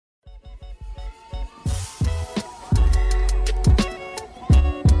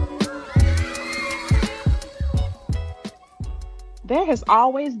There has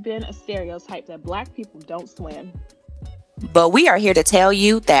always been a stereotype that Black people don't swim. But we are here to tell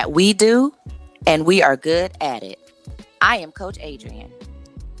you that we do, and we are good at it. I am Coach Adrienne.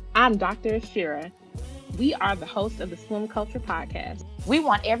 I'm Dr. Asherah. We are the hosts of the Swim Culture Podcast. We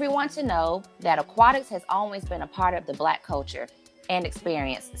want everyone to know that aquatics has always been a part of the Black culture and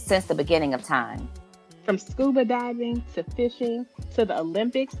experience since the beginning of time. From scuba diving to fishing to the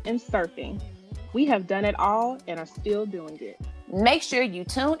Olympics and surfing, we have done it all and are still doing it. Make sure you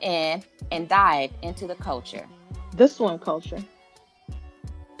tune in and dive into the culture. The swim culture.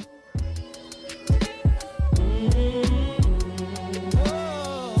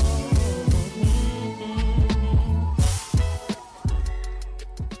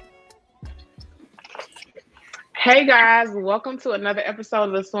 Hey guys, welcome to another episode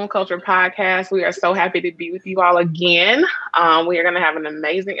of the Swim Culture Podcast. We are so happy to be with you all again. We are going to have an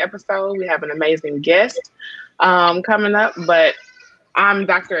amazing episode. We have an amazing guest coming up, but I'm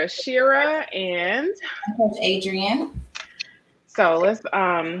Dr. Asherah and I'm Coach Adrienne. So let's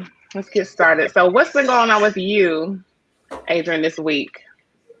get started. So what's been going on with you, Adrienne, this week?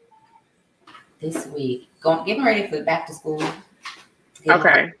 Getting ready for back to school.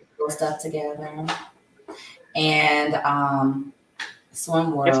 Okay. Stuff together. And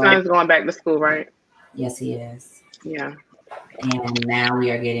Swim World. Your son's going back to school, right? Yes, he is. Yeah. And now we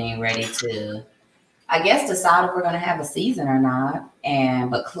are getting ready to, I guess, decide if we're going to have a season or not.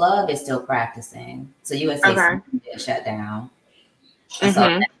 But club is still practicing. So USA is shut down. So that's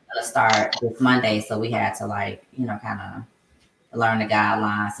going to start this Monday. So we had to kind of learn the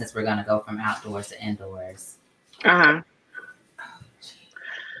guidelines since we're going to go from outdoors to indoors.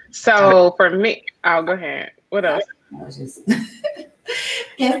 So for me, go ahead. What else? I was just.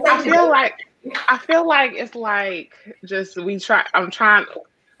 I feel like it's like just I'm trying.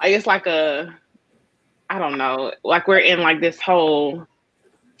 It's like I don't know. Like we're in like this whole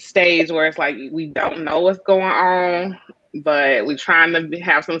stage where it's like we don't know what's going on, but we're trying to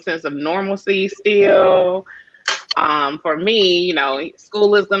have some sense of normalcy still. For me,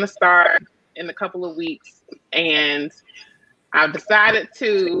 school is going to start in a couple of weeks, and I've decided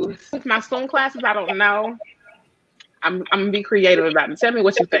to with my swim classes. I don't know. I'm gonna be creative about it. Tell me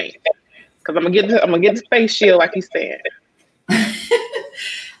what you think, because I'm gonna get the face shield like you said.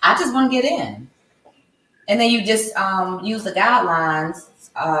 I just want to get in, and then you just use the guidelines.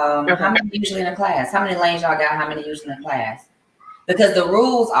 How many usually in a class? How many lanes y'all got? How many usually in a class? Because the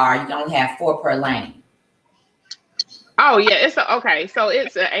rules are you can only have 4 per lane. Oh yeah, so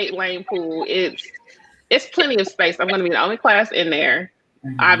it's an 8-lane pool. It's plenty of space. I'm gonna be the only class in there.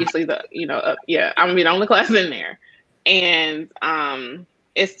 Obviously, I'm gonna be the only class in there. And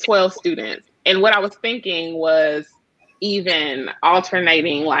it's 12 students. And what I was thinking was even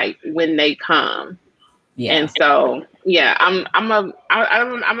alternating like when they come. Yeah. And so I'm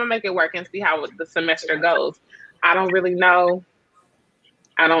gonna make it work and see how the semester goes. I don't really know.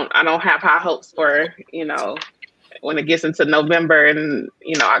 I don't have high hopes for when it gets into November and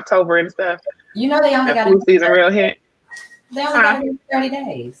October and stuff. They only got flu season real hit. They only got to do 30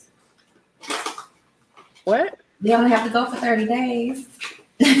 days. What? They only have to go for 30 days.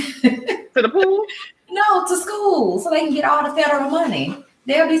 To the pool? No, to school, so they can get all the federal money.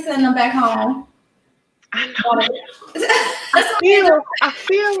 They'll be sending them back home. I know. I feel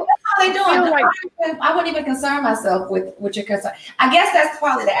that's how they doing. I wouldn't even concern myself with your concern. I guess that's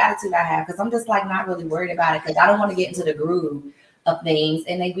probably the attitude I have because I'm just like not really worried about it because I don't want to get into the groove of things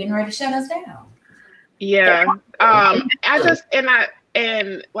and they getting ready to shut us down. Yeah.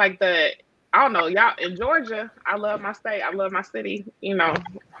 I don't know, y'all in Georgia. I love my state. I love my city. But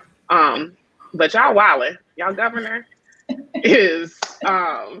y'all wildin'. Y'all governor is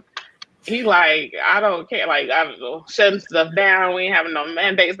he like I don't care. Like I don't know, shutting stuff down. We ain't having no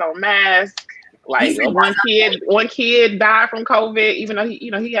mandates, no mask. Like one kid died from COVID, even though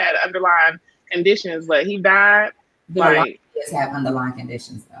he had underlying conditions, but he died. Like kids have underlying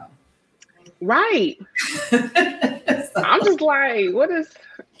conditions though. Right. I'm just like, what is?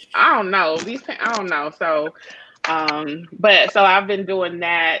 I don't know. I don't know. So, so I've been doing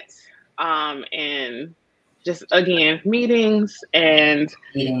that, and just again meetings and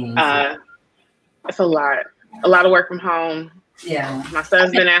it's a lot of work from home. Yeah, my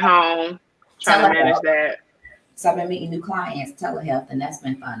son's been at home trying to manage that. So I've been meeting new clients, telehealth, and that's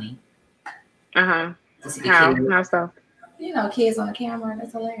been funny. How so? Kids on the camera.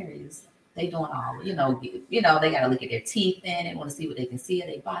 That's hilarious. They doing all, they got to look at their teeth in. They want to see what they can see of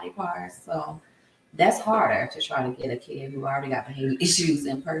their body parts. So that's harder to try to get a kid who already got behavior issues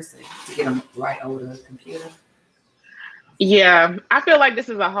in person to get them right over the computer. Yeah, I feel like this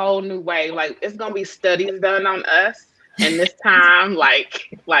is a whole new way. Like it's going to be studies done on us And this time,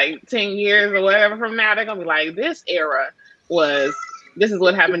 like 10 years or whatever from now, they're gonna be like, this is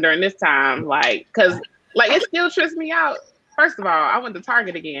what happened during this time. Like, cause like it still trips me out. First of all, I went to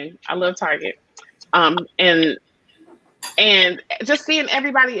Target again. I love Target. And just seeing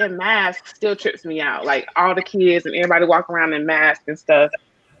everybody in masks still trips me out. Like all the kids and everybody walking around in masks and stuff.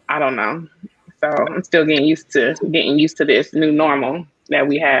 I don't know. So I'm still getting used to this new normal that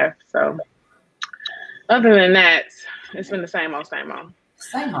we have. So other than that, it's been the same old, same old.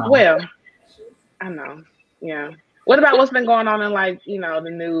 Same old. Well, I know. Yeah. What about what's been going on in like, the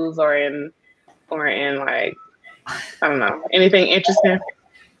news or in like, I don't know, anything interesting?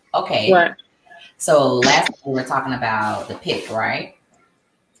 Okay. What? So last week we were talking about the pick, right?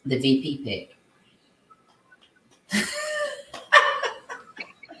 The VP pick.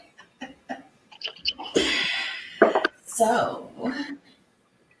 So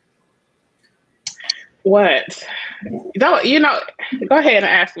what? Don't go ahead and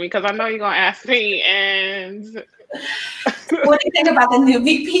ask me, because I know you're gonna ask me. And what do you think about the new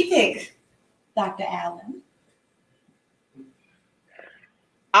VP pick, Dr. Allen?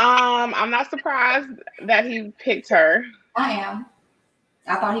 I'm not surprised that he picked her. I am.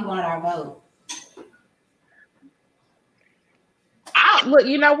 I thought he wanted our vote. Look,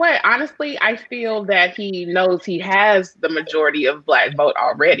 you know what? Honestly, I feel that he knows he has the majority of Black vote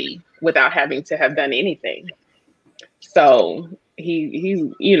already without having to have done anything. So he's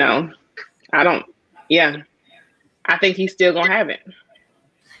I think he's still gonna have it.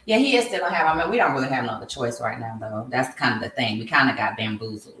 Yeah, he is still gonna have it. I mean, we don't really have no other choice right now, though. That's kind of the thing. We kind of got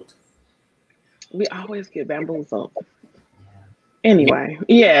bamboozled. We always get bamboozled. Anyway,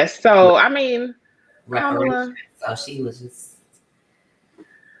 yeah. So I mean, Kamala, so she was just.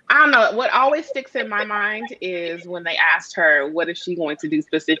 I don't know. What always sticks in my mind is when they asked her, what is she going to do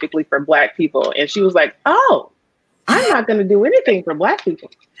specifically for Black people? And she was like, oh, I'm not going to do anything for Black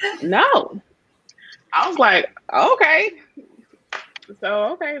people. No. I was like, okay.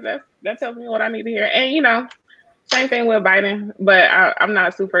 So, okay, that tells me what I need to hear. And, same thing with Biden, but I'm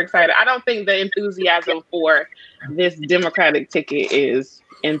not super excited. I don't think the enthusiasm for this Democratic ticket is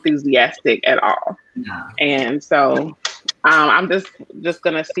enthusiastic at all. No. And so I'm just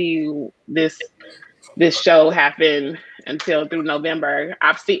gonna see this show happen through November.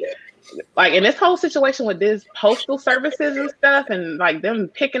 I've seen like in this whole situation with this postal services and stuff, and like them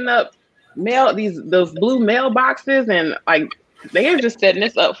picking up mail, those blue mailboxes, and like they are just setting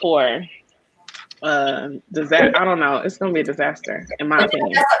this up for disaster. I don't know. It's gonna be a disaster, in my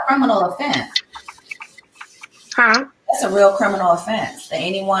opinion. That's a criminal offense. Huh? That's a real criminal offense. To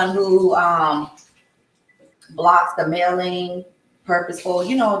anyone who blocks the mailing, purposeful,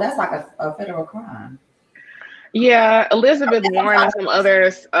 that's like a federal crime. Yeah, Elizabeth Warren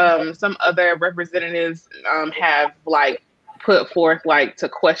and some other representatives have like put forth like to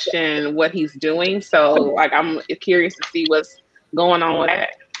question what he's doing. So like I'm curious to see what's going on with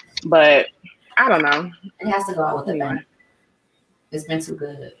that. But I don't know. It has to go out with a bang. It's been too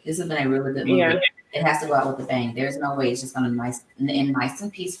good. This has been a really good movie. Yeah. It has to go out with a bang. There's no way it's just going to end nice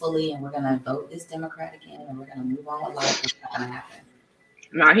and peacefully, and we're going to vote this Democrat again, and we're going to move on with life. It's not going to happen.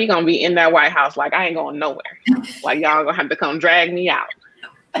 Nah, he going to be in that White House like, I ain't going nowhere. Like, y'all going to have to come drag me out.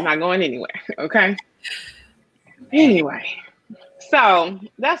 I'm not going anywhere, okay? Anyway, so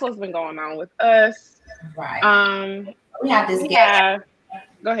that's what's been going on with us. Right. We have this guy.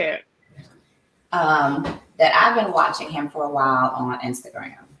 Go ahead. That I've been watching him for a while on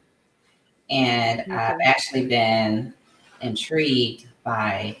Instagram. And I've actually been intrigued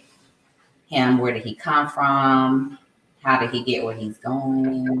by him. Where did he come from? How did he get where he's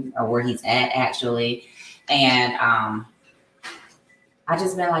going, or where he's at actually? And I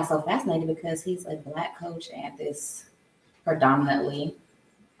just been like so fascinated because he's a Black coach at this predominantly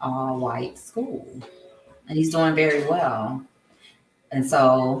all white school, and he's doing very well. And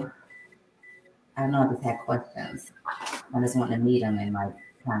so I don't know, I just had questions. I just want to meet him and like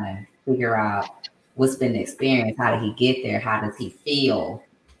kind of figure out what's been the experience. How did he get there? How does he feel?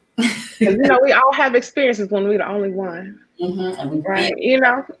 Because we all have experiences when we're the only one. Mm-hmm. And we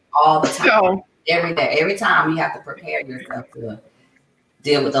right, all the time. So, every day, every time you have to prepare yourself to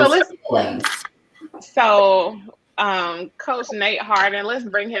deal with those feelings. So, Coach Nate Harden, let's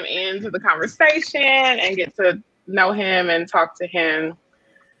bring him into the conversation and get to know him and talk to him.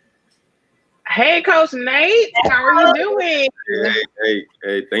 Hey, Coach Nate, how are you doing?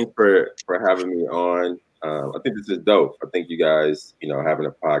 Hey! Thanks for having me on. I think this is dope. I think you guys, having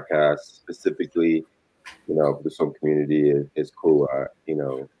a podcast specifically, for the swim community is cool.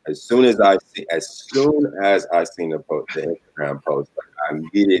 As soon as I seen the Instagram post, I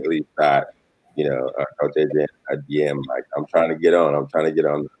immediately thought, Coach Adrienne, I DM like, I'm trying to get on the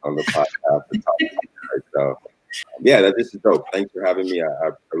podcast to talk to you guys. So yeah, this is dope. Thanks for having me. I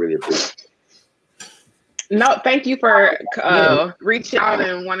really appreciate it. No, thank you for reaching out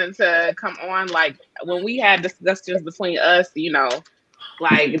and wanting to come on. Like when we had discussions between us,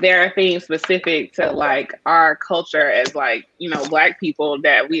 like there are things specific to like our culture as like, Black people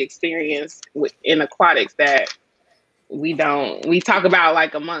that we experience in aquatics that we talk about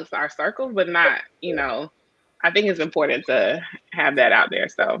like amongst our circles, but not, I think it's important to have that out there.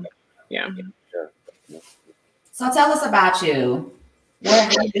 So, yeah. So tell us about you. Where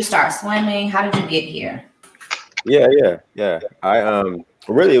did you start swimming? How did you get here? Yeah. I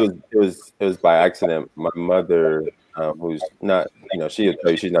really it was by accident. My mother, who's not, she'll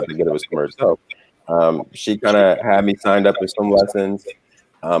tell you she's not the good of a swimmer herself. She kind of had me signed up for swim lessons.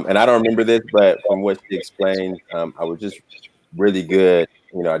 And I don't remember this, but from what she explained, I was just really good.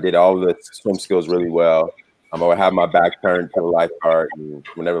 I did all the swim skills really well. I would have my back turned to the lifeguard, and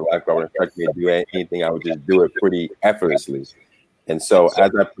whenever the lifeguard would instruct me to do anything, I would just do it pretty effortlessly. And so as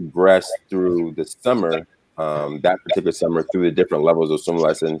I progressed through the summer, that particular summer, through the different levels of swim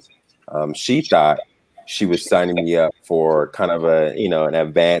lessons, she thought she was signing me up for kind of an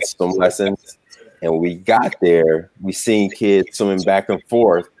advanced swim lessons. And when we got there, we seen kids swimming back and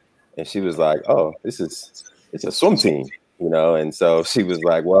forth, and she was like, "Oh, it's a swim team," And so she was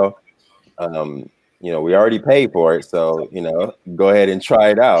like, "Well, we already paid for it, so go ahead and try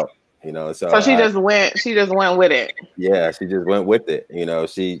it out." So she just went with it. Yeah, she just went with it.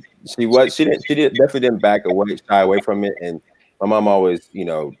 She definitely didn't shy away from it. And my mom always,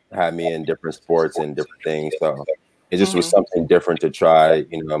 had me in different sports and different things. So it just was something different to try.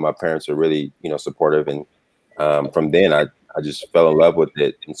 My parents were really, supportive. And from then I just fell in love with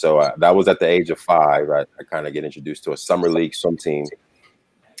it. And so that was at the age of 5. I kind of get introduced to a summer league swim team.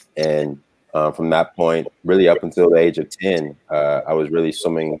 And from that point, really up until the age of 10, I was really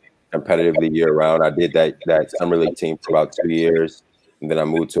swimming competitively year round. I did that summer league team for about 2 years, and then I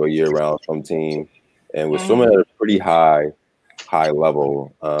moved to a year round swim team, and was swimming at a pretty high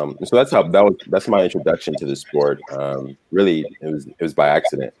level. And so that's my introduction to the sport. Really, it was by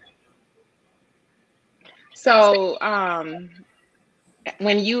accident. So,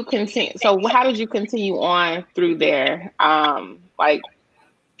 when you continue, so how did you continue on through there? Like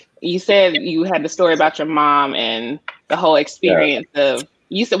you said, you had the story about your mom and the whole experience of.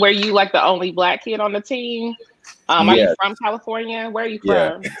 You said, were you like the only Black kid on the team? Are you from California? Where are you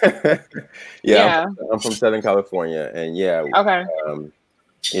from? Yeah. I'm from Southern California, and okay.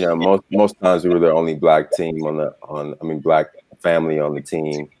 Most times we were the only Black team Black family on the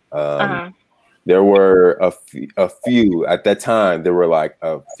team. There were a few at that time. There were like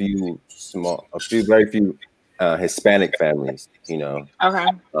very few Hispanic families. Okay.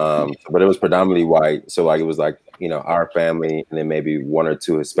 But it was predominantly white, so like it was like our family, and then maybe 1 or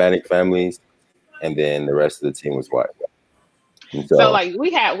 2 Hispanic families, and then the rest of the team was white. So like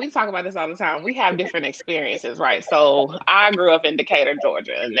we talk about this all the time. We have different experiences, right? So I grew up in Decatur,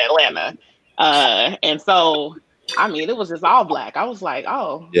 Georgia, in Atlanta, and so it was just all Black. I was like,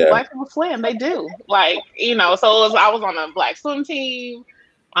 oh, Black people swim, they do, like So I was on a Black swim team,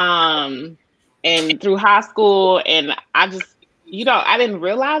 and through high school, and I just. I didn't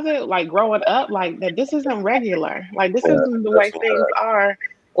realize it like growing up, like that this isn't regular. Like this isn't the way things are.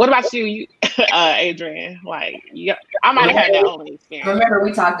 What about you, Adrienne? Like, I might have had that only experience. Remember,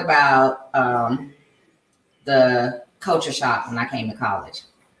 we talked about the culture shock when I came to college.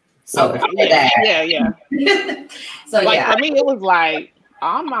 So yeah. So like for me, it was like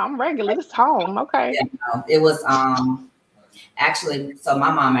I'm regular. It's home, okay. It was actually. So my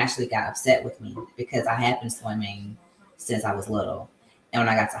mom actually got upset with me because I had been swimming since I was little. And when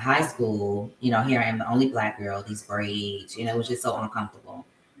I got to high school, here I am, the only Black girl, these braids, it was just so uncomfortable.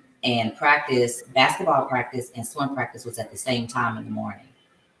 And basketball practice and swim practice was at the same time in the morning.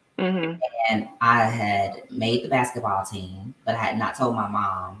 And I had made the basketball team, but I had not told my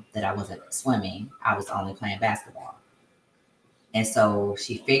mom that I wasn't swimming. I was only playing basketball. And so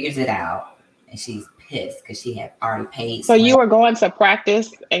she figures it out, and she's pissed because she had already paid. So you were going to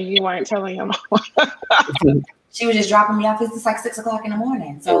practice and you weren't telling your mom? She was just dropping me off. It's like 6 o'clock in the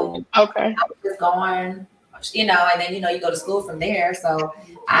morning. So okay. I was just going, and then, you go to school from there. So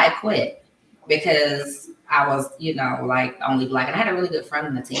I quit because I was, like only Black. And I had a really good friend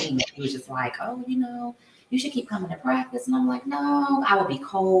on the team. And he was just like, oh, you should keep coming to practice. And I'm like, no, I would be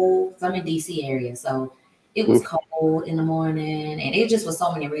cold. So I'm in DC area. So it was cold in the morning. And it just was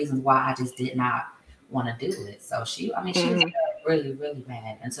so many reasons why I just did not want to do it. So she was really, really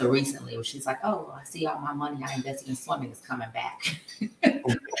bad until recently where she's like, oh, I see all my money I invested in swimming is coming back.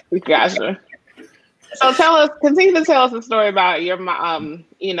 Gotcha. So continue to tell us the story about your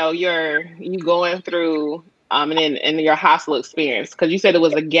you going through and in your hostel experience, because you said it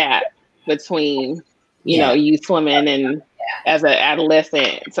was a gap between you swimming and as an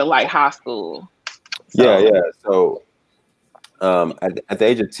adolescent to like high school. So. Yeah. So at the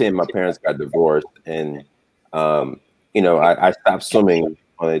age of 10, my parents got divorced, and I stopped swimming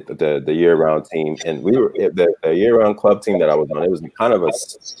on the year-round team, and we were the year-round club team that I was on. It was kind of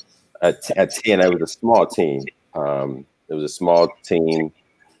at 10. It was a small team. It was a small team.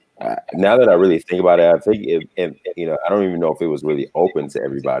 Now that I really think about it, I think I don't even know if it was really open to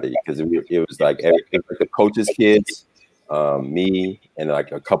everybody, because it was like the coaches' kids, me, and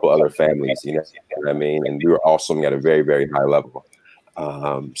like a couple other families. You know what I mean? And we were all swimming at a very, very high level.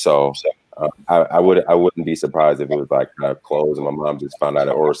 I wouldn't be surprised if it was like closed and my mom just found out,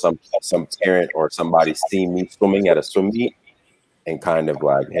 or some parent or somebody seen me swimming at a swim meet and kind of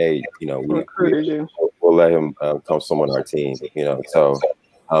like, hey, we'll let him come swim on our team. So.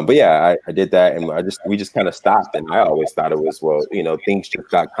 But yeah, I did that, and we just kind of stopped. And I always thought it was, things just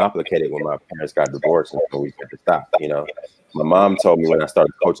got complicated when my parents got divorced, and so we had to stop. My mom told me when I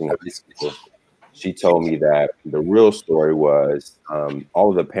started coaching high school, she told me that the real story was all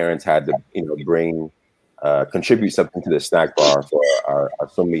of the parents had to, contribute something to the snack bar for our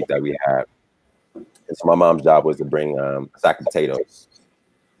swim meet that we had. And so my mom's job was to bring a sack of potatoes.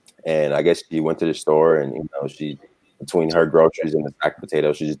 And I guess she went to the store, and between her groceries and the sack of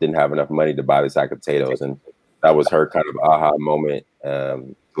potatoes, she just didn't have enough money to buy the sack of potatoes. And that was her kind of aha moment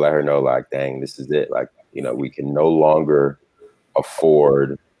to let her know, like, dang, this is it. Like, we can no longer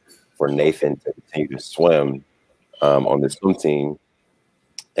afford for Nathan to continue to swim on the swim team.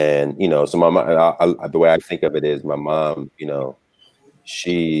 And, so my mom, the way I think of it is my mom,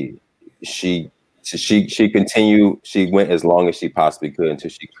 she continued, she went as long as she possibly could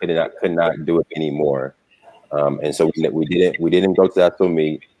until she could not do it anymore. And so we didn't go to that swim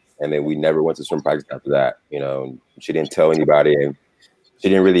meet, and then we never went to swim practice after that. She didn't tell anybody, and she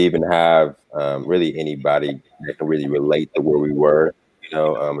didn't really even have really anybody that can really relate to where we were, in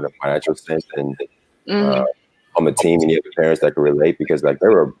a financial sense, and on the team, any other parents that could relate, because like they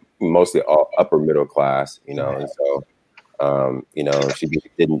were mostly all upper middle class, and so she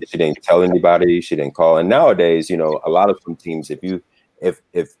didn't tell anybody, she didn't call. And nowadays, a lot of some teams,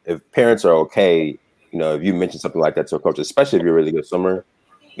 if parents are okay. If you mention something like that to a coach, especially if you're a really good swimmer,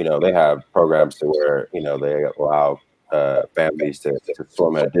 they have programs to where, they allow families to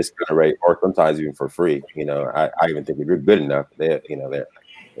swim at a discounted rate, or sometimes even for free. I even think if you're good enough, they're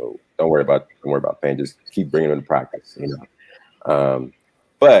so don't worry about paying. Just keep bringing them to practice.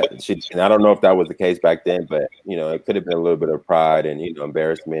 But and I don't know if that was the case back then, but it could have been a little bit of pride and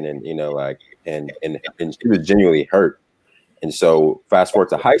embarrassment, and and she was genuinely hurt. And so fast forward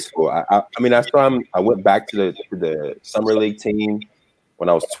to high school, I went back to the summer league team when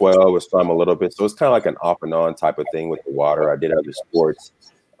I was 12. I swam a little bit. So it's kind of like an off and on type of thing with the water. I did other sports.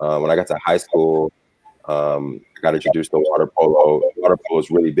 When I got to high school, I got introduced to water polo. Water polo is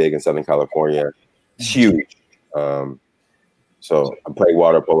really big in Southern California. It's huge. So I played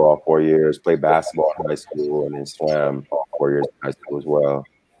water polo all 4 years, played basketball in high school, and then swam all 4 years in high school as well.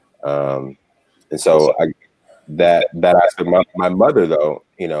 And so that aspect. My mother, though,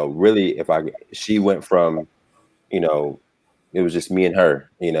 really, she went from, it was just me and her,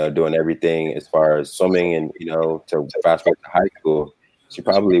 doing everything as far as swimming, and, to fast forward to high school, she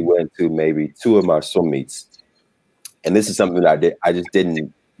probably went to maybe 2 of my swim meets. And this is something that I just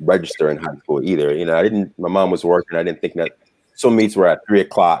didn't register in high school either. My mom was working. I didn't think that swim meets were at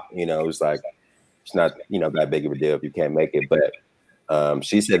 3:00. It was like, it's not, that big of a deal if you can't make it. But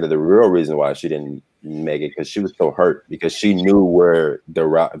she said that the real reason why she didn't make it, because she was so hurt, because she knew where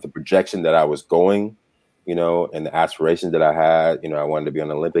the projection that I was going, and the aspirations that I had. I wanted to be on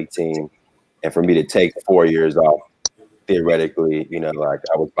the Olympic team, and for me to take 4 years off, theoretically, like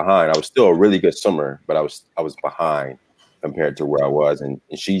I was behind. I was still a really good swimmer, but I was behind compared to where I was, and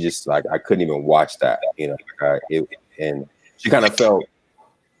she just, like, I couldn't even watch that, and she kind of felt,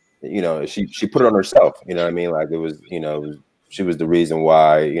 she put it on herself, like it was, she was the reason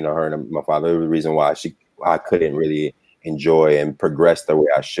why, her and my father were the reason why I couldn't really enjoy and progress the way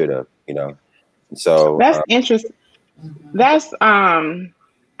I should have, And so that's interesting. That's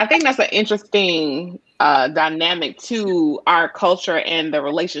I think that's an interesting dynamic to our culture and the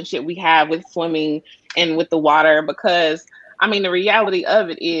relationship we have with swimming and with the water, because the reality of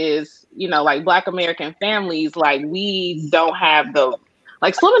it is, like Black American families, like we don't have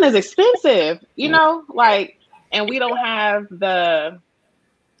swimming is expensive, and we don't have the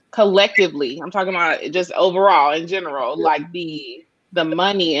collectively, I'm talking about just overall in general, like the the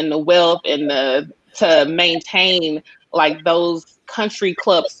money and the wealth and to maintain like those country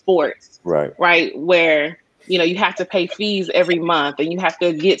club sports, right, where you have to pay fees every month and you have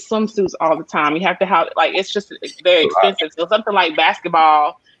to get swimsuits all the time. You have to have like it's just very expensive. So something like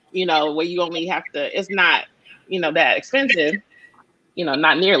basketball, where you only have to, it's not that expensive,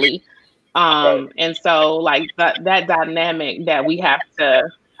 not nearly. And so like that dynamic that we have to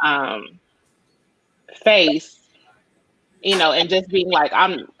face, and just being like,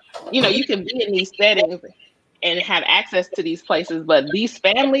 you can be in these settings and have access to these places, but these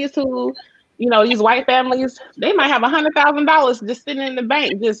families who, these white families, they might have $100,000 just sitting in the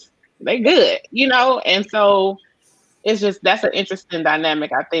bank, they good, and so that's an interesting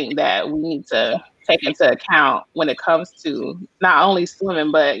dynamic, I think, that we need to take into account when it comes to not only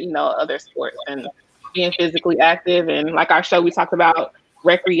swimming, but, other sports and being physically active. And like our show, we talked about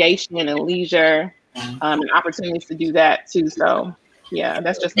recreation and leisure and opportunities to do that too. So yeah,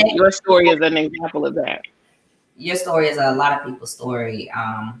 that's just your story is an example of that. Your story is a lot of people's story.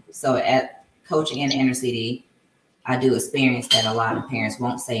 So at coaching in the inner city, I do experience that a lot of parents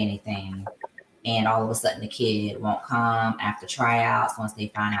won't say anything. And all of a sudden the kid won't come after tryouts. Once they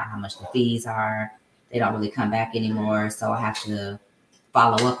find out how much the fees are, they don't really come back anymore. So I have to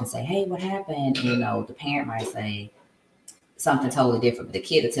follow up and say, hey, what happened? The parent might say something totally different, but the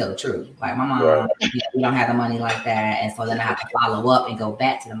kid will tell the truth. Like, my mom, we don't have the money like that. And so then I have to follow up and go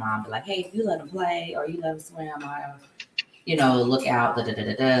back to the mom, be like, hey, if you let them play or you let them swim, look out,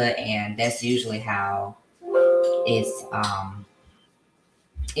 And that's usually how it's, I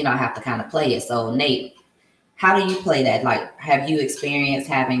have to kind of play it. So Nate, how do you play that? Like, have you experienced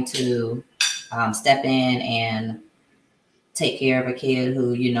having to step in and take care of a kid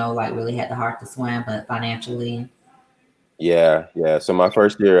who, like really had the heart to swim, but financially? Yeah. So my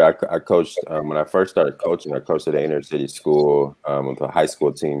first year, I coached, when I first started coaching, I coached at an inner city school with a high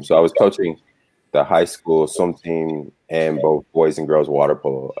school team. So I was coaching the high school swim team and both boys and girls water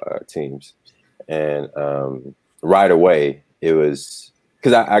polo teams. And right away, it was,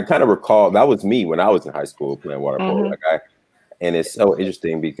 because I kind of recall that was me when I was in high school playing water polo. And it's so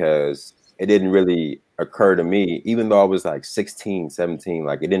interesting because it didn't really occur to me, even though I was like 16, 17,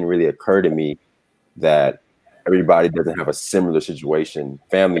 like it didn't really occur to me that everybody doesn't have a similar situation,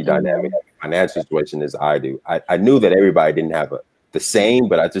 family dynamic, financial situation as I do. I knew that everybody didn't have the same,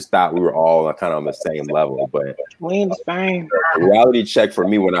 but I just thought we were all kind of on the same level. But we the same. The reality check for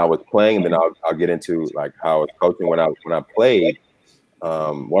me when I was playing, and then I'll get into like how I was coaching when I played.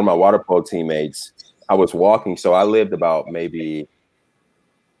 One of my water polo teammates, I was walking, so I lived about maybe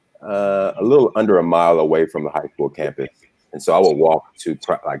a little under a mile away from the high school campus, and so I would walk to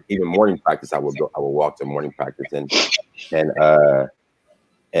like even morning practice. I would walk to morning practice,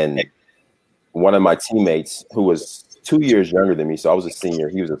 and one of my teammates who was 2 years younger than me, so I was a senior,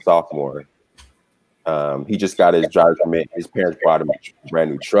 he was a sophomore. He just got his driver's permit. His parents bought him a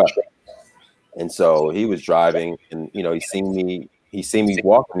brand new truck, and so he was driving, and he seen me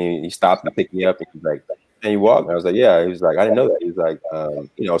walking, and he stopped and picked me up, and he's like, "Can you walk?" And I was like, "Yeah." He was like, "I didn't know that." He was like,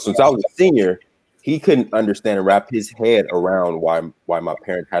 since I was a senior, he couldn't understand and wrap his head around why my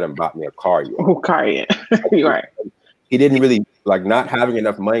parents hadn't bought me a car yet. Oh, car yet. You're right. He didn't really like not having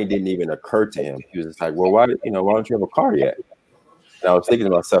enough money didn't even occur to him. He was just like, "Well, why don't you have a car yet?" And I was thinking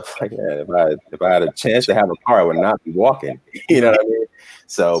to myself, like, man, if I had a chance to have a car, I would not be walking. You know what I mean?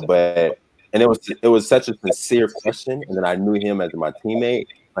 So, and it was such a sincere question, and then I knew him as my teammate.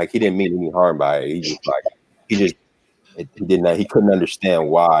 Like, he didn't mean any harm by it. He couldn't understand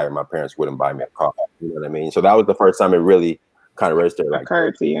why my parents wouldn't buy me a car. You know what I mean? So that was the first time it really kind of registered. Like,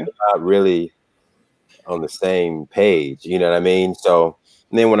 occurred to you. Not really on the same page. You know what I mean? So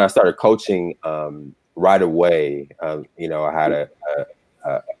and then when I started coaching, right away, I had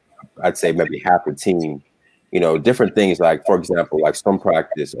I'd say maybe half a team. Different things like, for example, like swim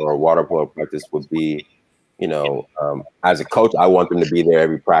practice or water polo practice would be, as a coach, I want them to be there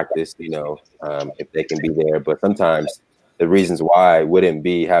every practice, if they can be there. But sometimes the reasons why wouldn't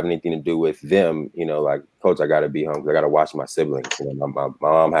be have anything to do with them, like, coach, I got to be home because I got to watch my siblings. My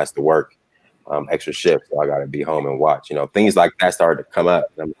mom has to work extra shifts, so I got to be home and watch. Things like that started to come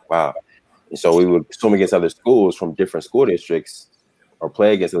up. And I'm like, wow. And so we would swim against other schools from different school districts or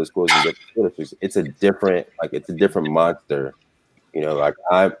play against other schools in different school districts. It's a different monster. Like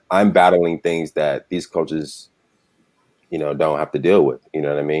I'm battling things that these coaches, don't have to deal with. You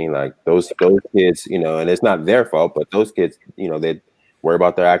know what I mean? Like those kids, and it's not their fault, but those kids, they worry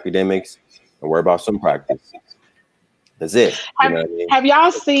about their academics and worry about some practice. That's it. Have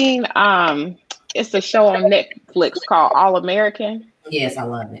y'all seen it's a show on Netflix called All American? Yes, I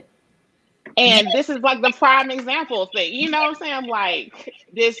love it. And this is like the prime example thing. You know what I'm saying? Like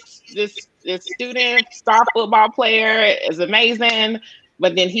this student star football player is amazing,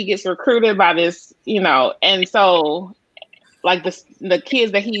 but then he gets recruited by this, and so like the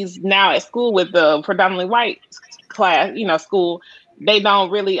kids that he's now at school with, the predominantly white class, school, they don't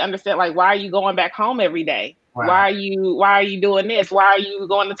really understand, like, why are you going back home every day? Right. Why are you doing this? Why are you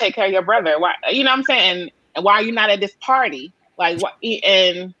going to take care of your brother? Why, you know what I'm saying? And why are you not at this party? Like, what?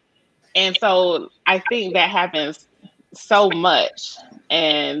 And so I think that happens so much.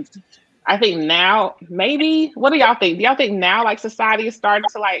 And I think now, maybe, what do y'all think? Do y'all think now, like, society is starting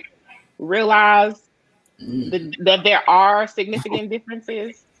to, like, realize that there are significant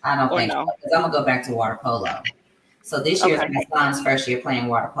differences? I don't think so. Because I'm going to go back to water polo. So this year is my son's first year playing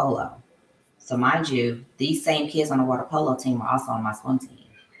water polo. So mind you, these same kids on the water polo team are also on my swim team.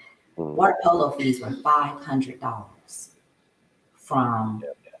 Water polo fees were $500 from...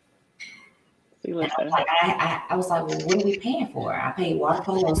 I was like, well, what are we paying for? I paid Water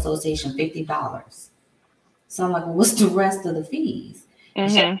Polo Association $50. So I'm like, well, what's the rest of the fees?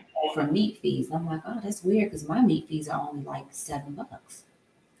 For meet fees. And I'm like, oh, that's weird because my meet fees are only like $7,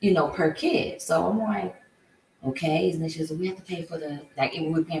 per kid. So I'm like, okay. And then she said, we have to pay for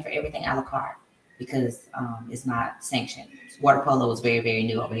we're paying for everything a la carte because it's not sanctioned. Water polo was very, very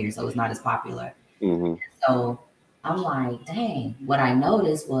new over here, so it's not as popular. So I'm like, dang. What I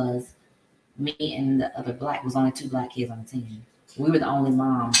noticed was, me and the other was only 2 black kids on the team. We were the only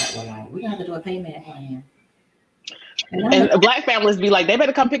moms that were like, we have to do a payment plan. And black families be like, they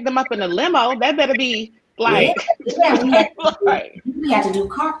better come pick them up in a limo. That better be like... Yeah, we had to do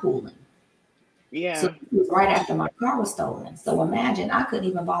carpooling. Yeah. So it was right after my car was stolen. So imagine, I couldn't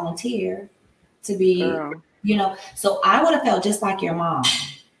even volunteer to be, So I would have felt just like your mom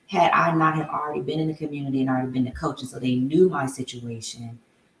had I not have already been in the community and already been the coach. And so they knew my situation.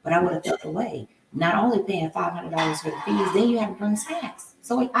 But I would have felt away. Not only paying $500 for the fees, then you have to bring snacks.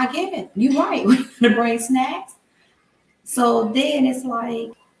 So I get it. You're right. We're going to bring snacks. So then it's like,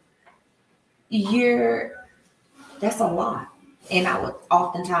 that's a lot. And I would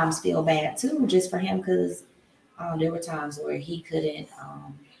oftentimes feel bad too, just for him, because there were times where he couldn't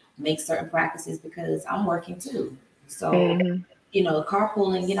make certain practices because I'm working too. So,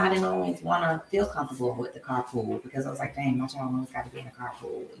 carpooling, I didn't always want to feel comfortable with the carpool because I was like, dang, my child always got to be in a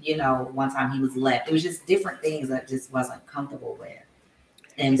carpool. One time he was left. It was just different things that I just wasn't comfortable with.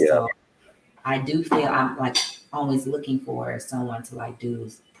 And so I do feel I'm like always looking for someone to like do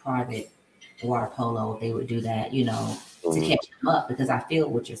private water polo if they would do that, to catch him up, because I feel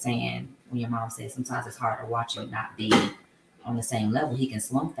what you're saying when your mom says sometimes it's hard to watch him not be on the same level. He can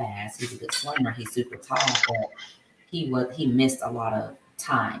swim fast. He's a good swimmer. He's super tall, but he missed a lot of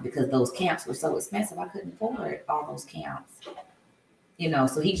time because those camps were so expensive. I couldn't afford all those camps,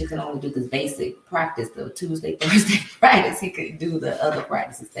 so he just can only do this basic practice, the Tuesday, Thursday practice. He could do the other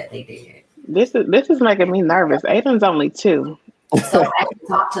practices that they did. This is making me nervous. Aiden's only 2. So I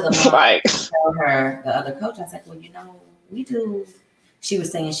talked to the mom and tell her, the other coach, I said, well, we do. She was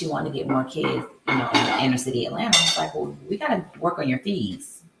saying she wanted to get more kids, in the inner city Atlanta. I was like, well, we got to work on your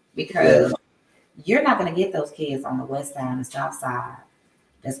fees because you're not going to get those kids on the west side and the south side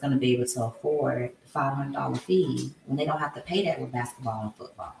that's going to be able to afford the $500 fee when they don't have to pay that with basketball and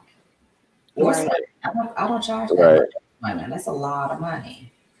football. Or I don't charge that money. That's a lot of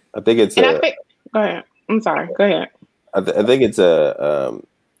money. I think it's go ahead. I'm sorry. Go ahead. I think it's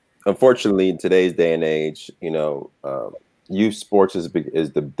unfortunately in today's day and age, youth sports is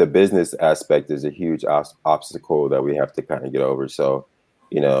the business aspect is a huge obstacle that we have to kind of get over. So,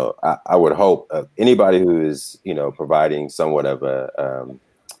 I would hope anybody who is, providing somewhat of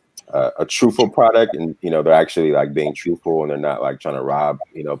a truthful product and, they're actually like being truthful and they're not like trying to rob,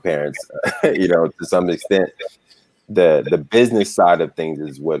 parents, to some extent, the business side of things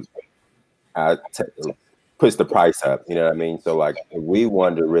is what puts the price up. You know what I mean? So like we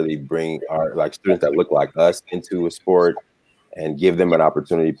want to really bring our like students that look like us into a sport and give them an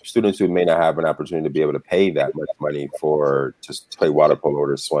opportunity. Students who may not have an opportunity to be able to pay that much money to play water polo or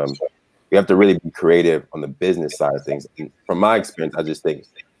to swim. We have to really be creative on the business side of things. And from my experience, I just think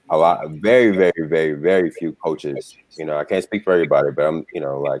very, very, very, very few coaches, I can't speak for everybody, but I'm,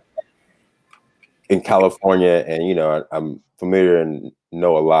 like in California and, I'm familiar and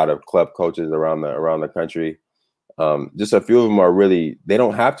know a lot of club coaches around the country. Just a few of them are really, they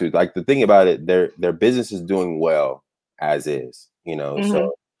don't have to. Like the thing about it, their business is doing well as is,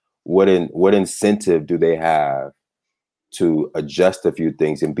 so what incentive do they have to adjust a few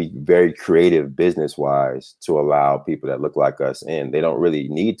things and be very creative business wise to allow people that look like us in? They don't really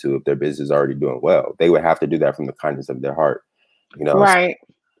need to if their business is already doing well. They would have to do that from the kindness of their heart, Right.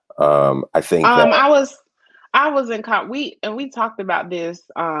 I think that I was in we talked about this.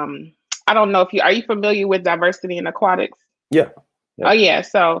 I don't know if are you familiar with diversity in aquatics? Yeah. Oh yeah,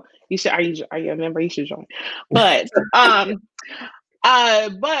 so you should are you a member? You should join. But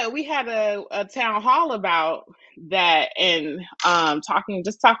but we had a town hall about that, and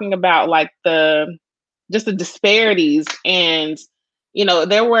talking about like the disparities, and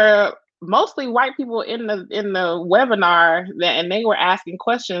there were mostly white people in the webinar, and they were asking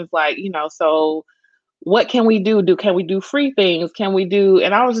questions like, so what can we do? Can we do free things? Can we do?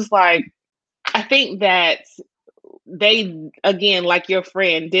 And I was just like, I think that they, again, like your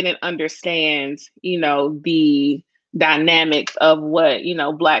friend, didn't understand, the dynamics of what,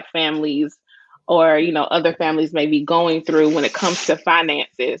 Black families or, other families may be going through when it comes to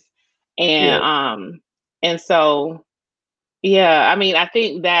finances. And so, yeah, I mean, I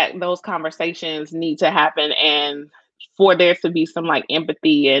think that those conversations need to happen, and for there to be some like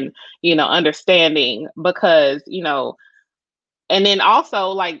empathy and, understanding, because, and then also,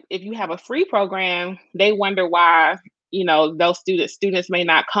 like, if you have a free program, they wonder why, those students may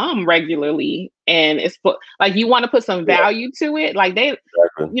not come regularly. And it's like, you want to put some value to it. Like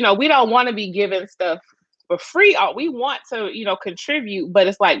we don't want to be giving stuff for free. We want to, contribute, but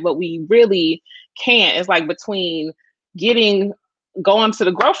it's like, but we really can't. It's like between going to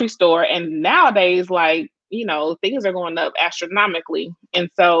the grocery store, and nowadays, like, things are going up astronomically. And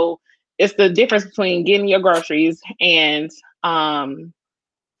so it's the difference between getting your groceries and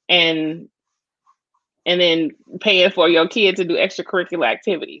then paying for your kid to do extracurricular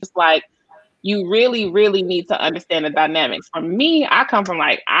activities. It's like, you really, really need to understand the dynamics. For me, I come from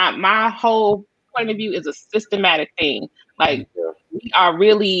my whole point of view is a systematic thing. Like, we are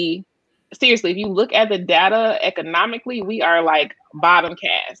really, seriously, if you look at the data economically, we are like bottom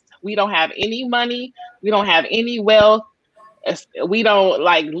caste. We don't have any money. We don't have any wealth. We don't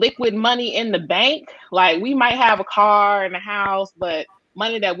like liquid money in the bank. Like, we might have a car and a house, but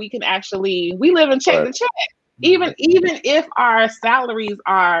money that we can actually, we live in check to check. Even if our salaries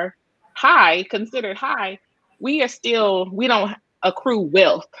are considered high, we don't accrue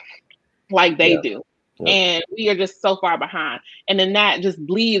wealth like they do. And we are just so far behind. And then that just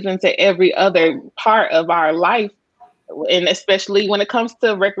bleeds into every other part of our life, and especially when it comes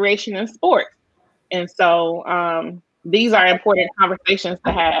to recreation and sports. And so these are important conversations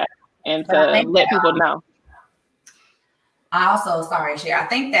to have and to let people know. I also, I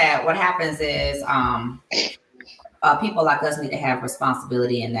think that what happens is people like us need to have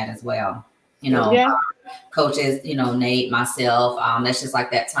responsibility in that as well. Coaches, Nate, myself, that's just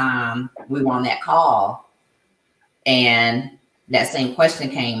like that time we were on that call and that same question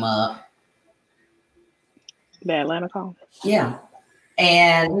came up. The Atlanta call? Yeah.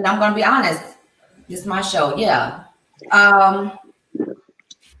 And I'm going to be honest, this is my show. Yeah. And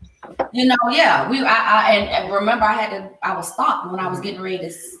remember I was stopped when I was getting ready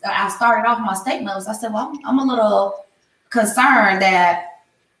to, I started off my statements. I said, well, I'm a little concerned that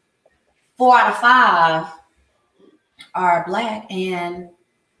 4 out of 5 are Black and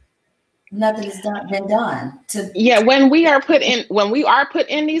nothing has been done when we are put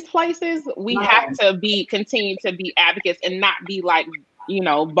in these places, we have to continue to be advocates and not be like,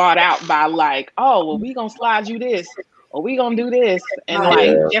 bought out by like, oh, well, we gonna slide you this, or we gonna do this, and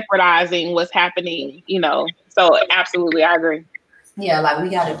like jeopardizing what's happening, So absolutely, I agree. Yeah, like we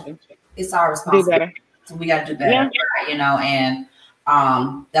gotta, it's our responsibility. So we gotta do better, and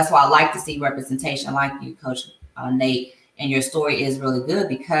that's why I like to see representation like you, Coach Nate, and your story is really good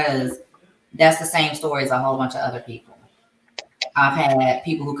because that's the same story as a whole bunch of other people. I've had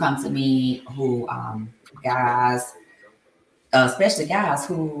people who come to me who, guys, especially guys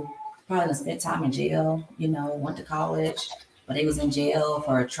who probably spent time in jail, went to college, but they was in jail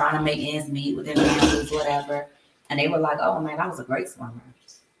for trying to make ends meet with their families, whatever. And they were like, oh man, I was a great swimmer.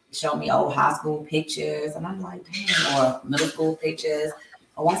 Show me old high school pictures. And I'm like, damn, or middle school pictures.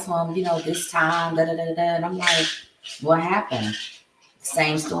 Oh, I swam, this time, And I'm like, what happened?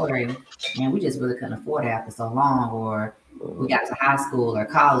 Same story. Man, we just really couldn't afford it after so long, or we got to high school or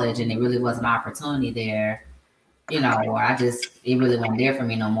college and it really wasn't an opportunity there, or it really wasn't there for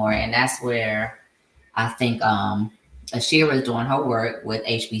me no more. And that's where I think Asherah is doing her work with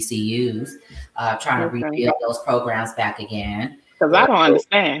HBCUs, trying to rebuild those programs back again. Because I don't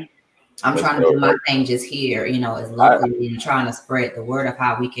understand. I'm trying to do my thing just here, as locally, and trying to spread the word of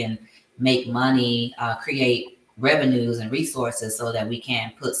how we can make money, create revenues and resources so that we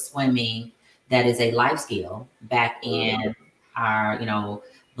can put swimming, that is a life skill, back in our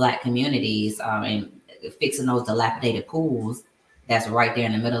Black communities, and fixing those dilapidated pools that's right there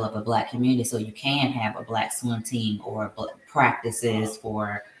in the middle of a Black community, so you can have a Black swim team or practices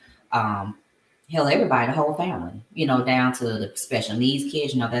for Hell, everybody, the whole family, you know, down to the special needs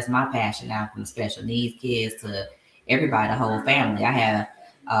kids. You know, that's my passion now, from the special needs kids to everybody, the whole family. I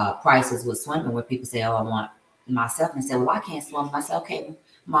have prices with swimming where people say, oh, I want myself. And they say, well, I can't swim. I say, okay,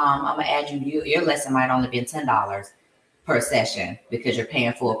 Mom, I'm going to add you. Your lesson might only be $10 per session because you're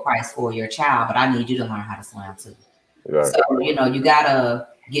paying full price for your child, but I need you to learn how to swim too. Right. So, you know, you got to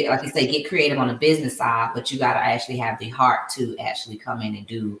get, like you say, get creative on the business side, but you got to actually have the heart to actually come in and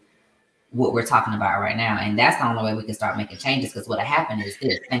do what we're talking about right now. And that's the only way we can start making changes, because what'll happen is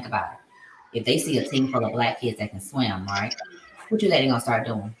this. Think about it. If they see a team full of Black kids that can swim, right? What you think they're going to start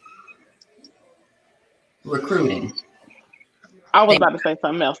doing? Recruiting. I was about to say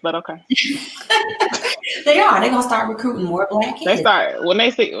something else, but okay. They're going to start recruiting more Black kids. When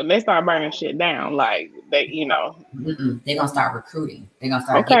they start burning shit down, like they, you know. They're going to start recruiting. They're going to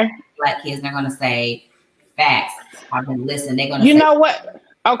start getting Black kids. They're going to say, facts. I've been listening. They're going to You know what?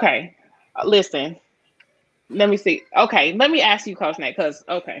 Okay. Listen, let me see. Okay, let me ask you, Coach Nate, because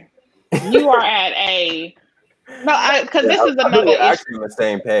you are at a because this is another issue. Actually on the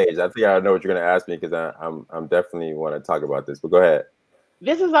same page. I think I know what you're going to ask me, because I'm definitely want to talk about this. But go ahead.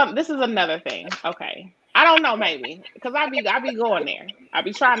 This is another thing. Okay, I don't know, maybe because I be going there. I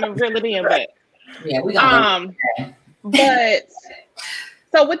be trying to reel it in, but we gonna but.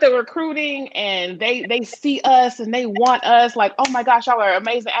 So with the recruiting, and they see us and they want us, like, oh my gosh, y'all are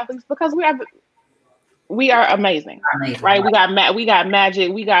amazing athletes, because we are amazing, right? We got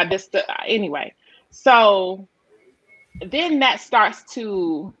magic, we got this anyway. So then that starts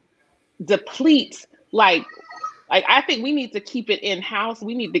to deplete, like I think we need to keep it in house.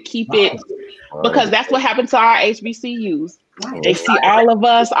 We need to keep it, because that's what happened to our HBCUs. They see all of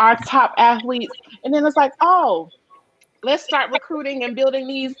us, our top athletes, and then it's like, oh, let's start recruiting and building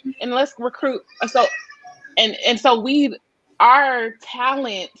these, and let's recruit. So our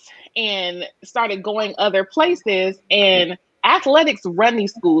talent and started going other places, and athletics run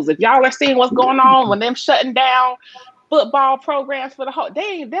these schools. If y'all are seeing what's going on when them shutting down football programs for the whole,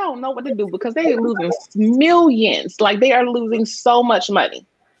 they don't know what to do, because they are losing millions. Like, they are losing so much money.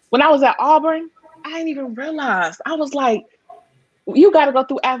 When I was at Auburn, I didn't even realize. I was like, you got to go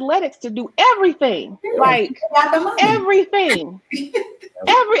through athletics to do everything, like everything.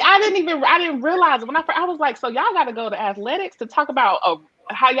 I didn't realize it. When I was like, so y'all got to go to athletics to talk about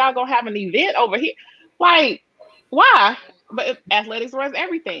how y'all gonna have an event over here? Like, why? But athletics runs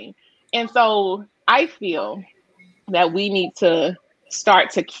everything, and so I feel that we need to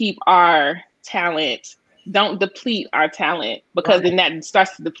start to keep our talent. Don't deplete our talent, because then that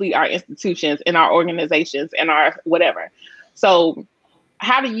starts to deplete our institutions and our organizations and our whatever. So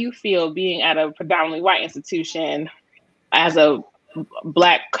how do you feel being at a predominantly white institution as a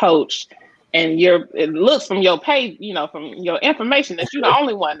Black coach, and it looks from your page, you know, from your information, that you're the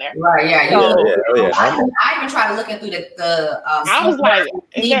only one there. Right, yeah. So, I even tried to look through the I was like,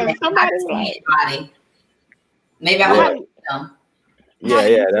 is there somebody? Maybe I would them.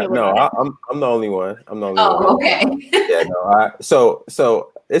 Yeah. No, I'm the only one. I'm the only one. Oh, okay. Yeah, no. So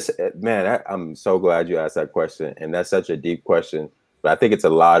it's, man, I'm so glad you asked that question, and that's such a deep question. But I think it's a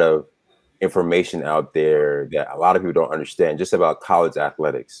lot of information out there that a lot of people don't understand just about college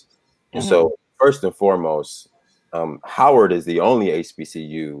athletics. And so, first and foremost, Howard is the only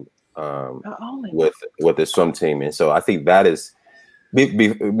HBCU with a swim team, and so I think that is.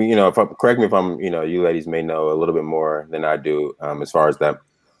 You know, correct me if I'm, you know, you ladies may know a little bit more than I do as far as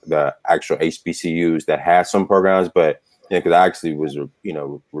the actual HBCUs that have some programs, but you know, because I actually was, you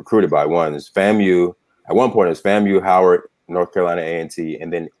know, recruited by one. It's FAMU. At one point, it was FAMU, Howard, North Carolina A&T,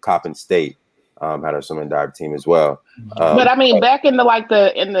 and then Coppin State had a swim and dive team as well. But I mean, back in the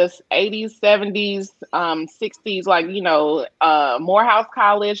 80s, 70s, 60s, like, you know, Morehouse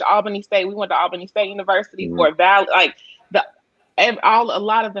College, Albany State. We went to Albany State University, Fort Valley, like a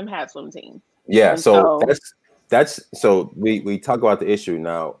lot of them had swim teams. Yeah, so that's so we talk about the issue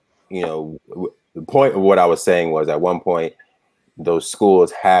now. You know, the point of what I was saying was, at one point those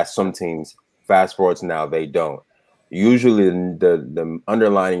schools had swim teams. Fast forward to now, they don't. Usually the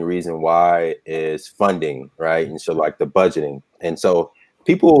underlying reason why is funding, right? And so, like, the budgeting. And so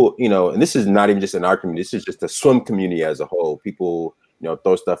people, you know, and this is not even just in our community, this is just the swim community as a whole. People, you know,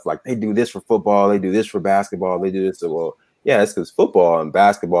 throw stuff like, they do this for football, they do this for basketball, they do this. So, well, yeah, it's because football and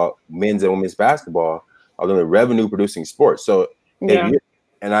basketball, men's and women's basketball, are the revenue producing sports. So, and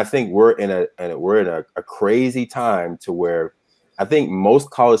I think we're in a crazy time to where I think most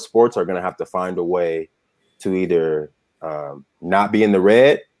college sports are going to have to find a way to either not be in the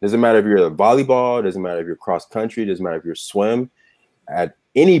red. Doesn't matter if you're a volleyball, doesn't matter if you're cross country, doesn't matter if you're swim. At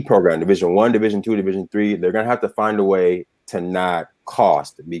any program, Division I, Division II, Division III, they're going to have to find a way to not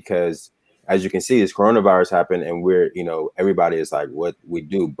cost, because as you can see, this coronavirus happened, and we're, everybody is like, what we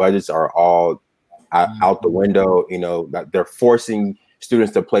do, budgets are all out the window. That they're forcing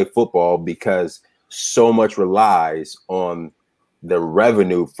students to play football because so much relies on the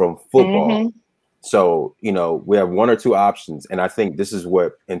revenue from football. So, we have one or two options. And I think this is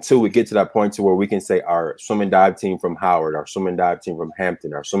what, until we get to that point to where we can say our swim and dive team from Howard, our swim and dive team from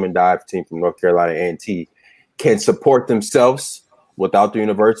Hampton, our swim and dive team from North Carolina A&T can support themselves without the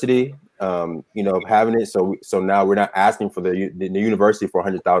university, having it. So now we're not asking for the university for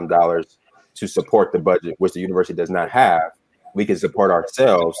 $100,000 to support the budget, which the university does not have. We can support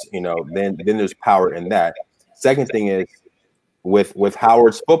ourselves, then there's power in that. Second thing is with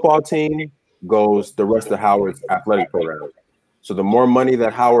Howard's football team goes the rest of Howard's athletic program. So the more money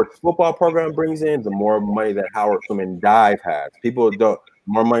that Howard's football program brings in, the more money that Howard swim and dive has.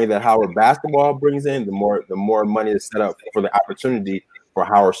 More money that Howard basketball brings in, the more money is set up for the opportunity for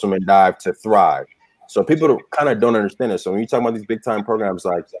Howard swim and dive to thrive. So people kind of don't understand it. So when you talk about these big time programs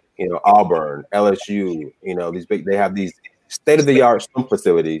like, Auburn, LSU, they have these state of the art swim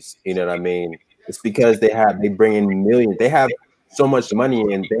facilities. You know what I mean? It's because they bring in millions. They have so much money,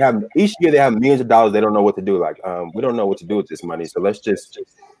 and each year they have millions of dollars. They don't know what to do. Like, we don't know what to do with this money, so let's just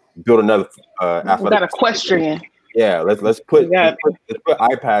build another athletic. We got equestrian. Yeah, let's put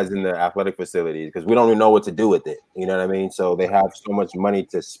iPads in the athletic facilities because we don't even know what to do with it. You know what I mean? So they have so much money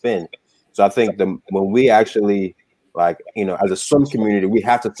to spend. So I think when we actually, as a swim community, we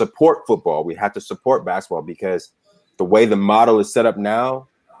have to support football. We have to support basketball because the way the model is set up now,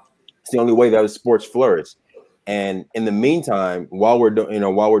 it's the only way that sports flourish. And in the meantime, while we're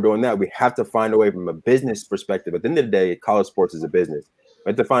doing that, we have to find a way from a business perspective. At the end of the day, college sports is a business. We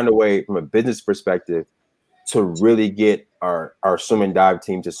have to find a way from a business perspective to really get our swim and dive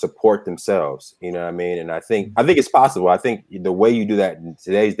team to support themselves. You know what I mean? And I think it's possible. I think the way you do that in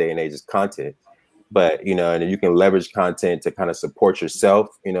today's day and age is content. But, and if you can leverage content to kind of support yourself,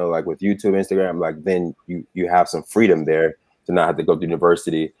 like with YouTube, Instagram, then you have some freedom there to not have to go to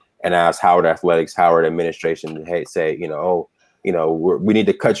university and ask Howard Athletics, Howard administration to say, we need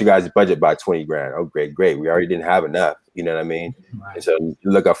to cut you guys' budget by $20,000. Oh, great. We already didn't have enough. You know what I mean? Right. And so you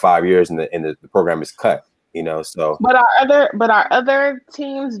look at 5 years and the program is cut. So. But are other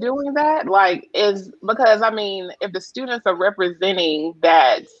teams doing that? Because if the students are representing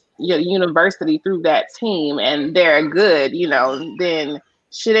that university through that team and they're good, then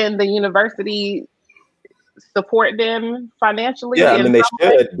shouldn't the university support them financially? Yeah, they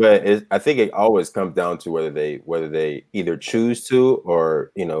should, but I think it always comes down to whether they either choose to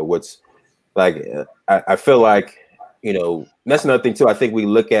or what's I feel like that's another thing too. I think we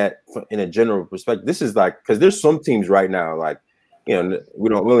look at in a general perspective. This is because there's some teams right now we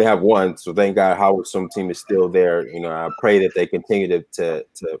don't really have one, so thank God Howard swim team is still there. I pray that they continue to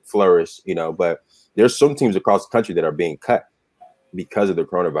flourish. But there's some teams across the country that are being cut because of the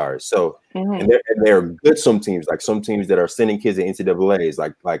coronavirus. So, and there are good some teams that are sending kids to NCAAs,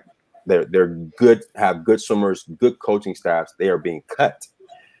 like they're good, have good swimmers, good coaching staffs. They are being cut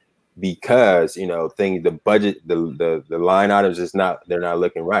because the budget, the line items they're not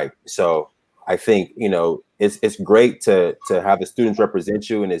looking right. So I think it's great to have the students represent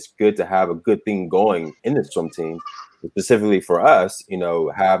you, and it's good to have a good thing going in the swim team, specifically for us.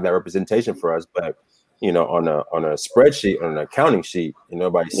 Have that representation for us, but. On a spreadsheet, on an accounting sheet,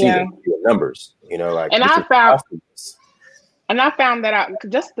 nobody sees the numbers. And I found that out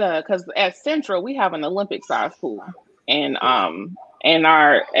because at Central we have an Olympic size pool and on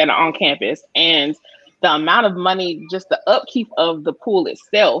campus, and the amount of money, just the upkeep of the pool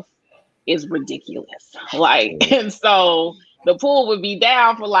itself is ridiculous. And so the pool would be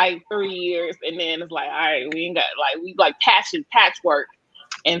down for 3 years, and then it's all right, we ain't got we patchwork.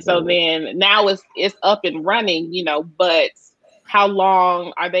 And so then now it's up and running, but how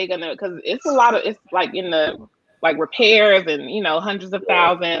long are they gonna? Because it's a lot of in the repairs and hundreds of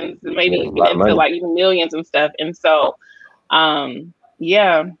thousands, maybe into even millions and stuff. And so, So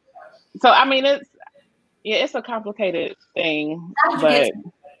it's a complicated thing.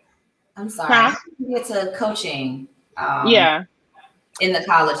 I'm sorry. How did you get to coaching? In the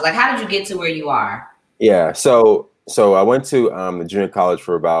college, how did you get to where you are? Yeah, so I went to the junior college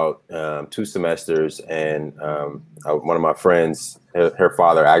for about 2 semesters, and one of my friends, her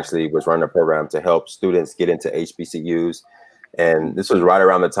father actually was running a program to help students get into HBCUs, and this was right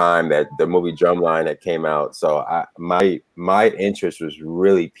around the time that the movie Drumline had came out. So my interest was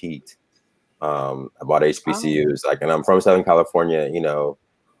really piqued about HBCUs. And I'm from Southern California.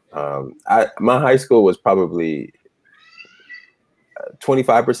 My high school was probably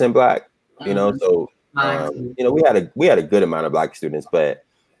 25% Black. So We had a good amount of Black students,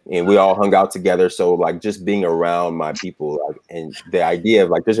 and we all hung out together. So like just being around my people, like, and the idea of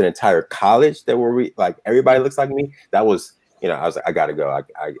like there's an entire college that like everybody looks like me. That was, I was like, I gotta go.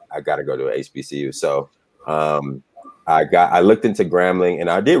 I gotta go to a HBCU. So I looked into Grambling, and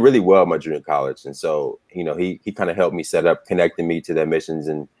I did really well in my junior college. And so, he kind of helped me set up, connecting me to the admissions,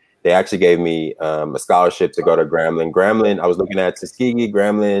 and they actually gave me a scholarship to go to Grambling. Grambling, I was looking at Tuskegee,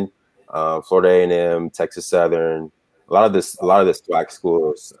 Grambling, Florida A&M, Texas Southern, a lot of this Black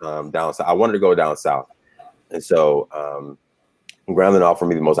schools down south. I wanted to go down south, and so Grambling offered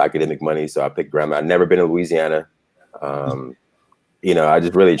me the most academic money, so I picked Grambling. I'd never been to Louisiana. I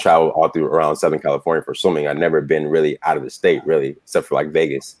just really traveled all through around Southern California for swimming. I'd never been really out of the state, really, except for like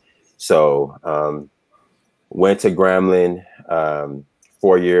Vegas. So went to Grambling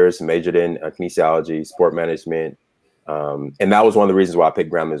 4 years, majored in kinesiology, sport management. And that was one of the reasons why I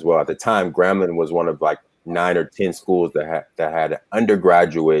picked Grambling as well. At the time, Grambling was one of like 9 or 10 schools that had an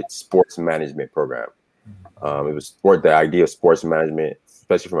undergraduate sports management program. It was the idea of sports management,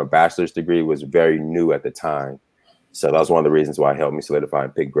 especially from a bachelor's degree, was very new at the time. So that was one of the reasons why it helped me solidify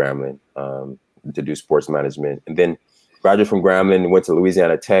and pick Grambling to do sports management. And then graduated from Grambling and went to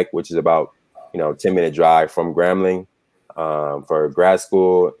Louisiana Tech, which is about 10-minute drive from Grambling for grad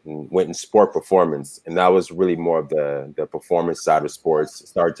school, and went in sport performance. And that was really more of the performance side of sports.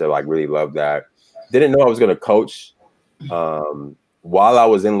 Started to like really love that. Didn't know I was going to coach. While I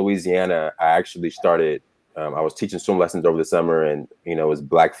was in Louisiana, I actually started, I was teaching swim lessons over the summer, and, it was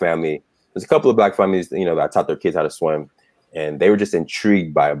Black family. There's a couple of Black families, that I taught their kids how to swim, and they were just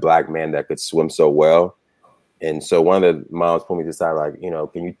intrigued by a Black man that could swim so well. And so one of the moms pulled me to the side, like,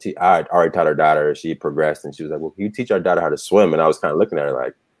 can you teach? I had already taught her daughter. She progressed, and she was like, well, can you teach our daughter how to swim? And I was kind of looking at her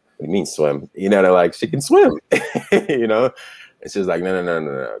like, what do you mean swim? They're like, she can swim, And she was like,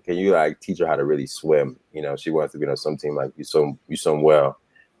 no. Can you like teach her how to really swim? She wants to be on some team, like you swim well.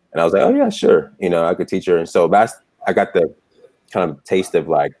 And I was like, oh yeah, sure. I could teach her. And so I got the kind of taste of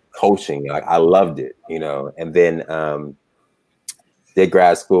like coaching. Like I loved it, and then did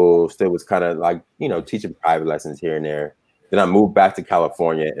grad school, still was kind of like, teaching private lessons here and there. Then I moved back to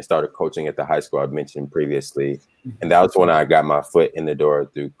California and started coaching at the high school I mentioned previously. And that was when I got my foot in the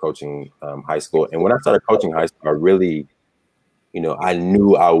door through coaching high school. And when I started coaching high school, I really, I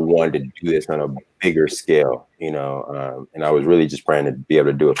knew I wanted to do this on a bigger scale, and I was really just praying to be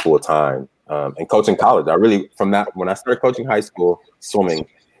able to do it full time. And coaching college, when I started coaching high school swimming,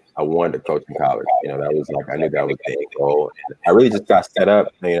 I wanted to coach in college. That was like, I knew that was the end goal. And I really just got set up.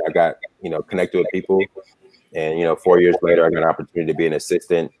 I got, connected with people. And, 4 years later, I got an opportunity to be an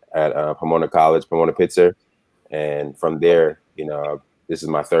assistant at Pomona College, Pomona-Pitzer. And from there, this is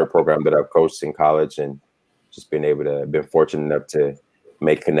my third program that I've coached in college, and just been fortunate enough to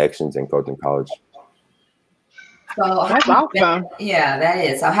make connections and coach in college. So that's awesome. Yeah, that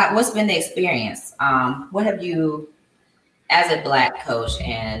is. So what's been the experience? What have you, as a Black coach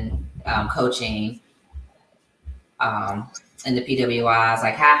and coaching in the PWIs,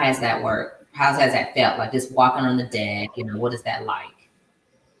 like how has that worked? How has that felt? Like just walking on the deck, what is that like?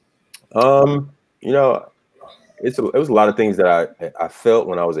 It was a lot of things that I felt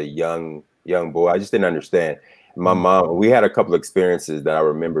when I was a young boy. I just didn't understand. My mom, we had a couple of experiences that I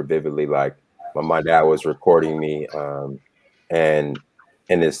remember vividly. Like my dad was recording me, and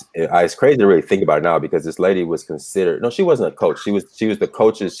it's crazy to really think about it now, because this lady was considered, no, she wasn't a coach. She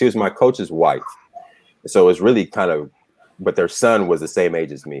was my coach's wife. So it was really kind of, but their son was the same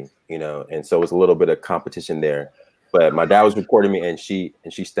age as me, and so it was a little bit of competition there. But my dad was recording me, and she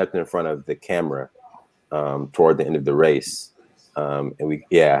stepped in front of the camera toward the end of the race. And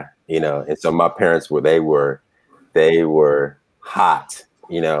so my parents they were hot,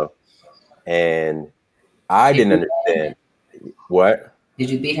 and I didn't understand. What? Did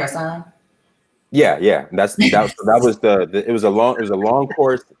you beat her son? Yeah. That was it was a long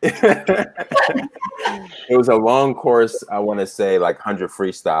course. It was a long course. I want to say like 100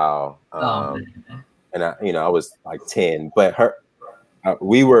 freestyle. And I was like 10, but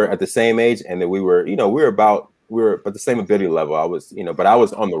we were at the same age, and then we were at the same ability level. I was, but I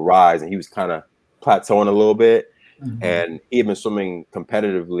was on the rise, and he was kind of plateauing a little bit. Mm-hmm. And he had been swimming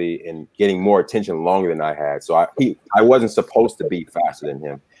competitively and getting more attention longer than I had. So I wasn't supposed to be faster than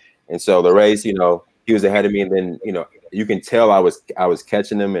him. And so the race, he was ahead of me. And then, you can tell I was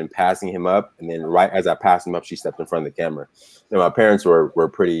catching him and passing him up. And then right as I passed him up, she stepped in front of the camera. And my parents were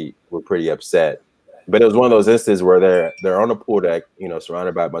pretty upset. But it was one of those instances where they're on a pool deck,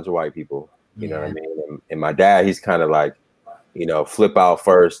 surrounded by a bunch of white people. You know what I mean? And my dad, he's kind of like, flip out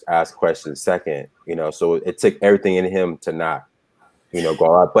first, ask questions second, so it took everything in him to not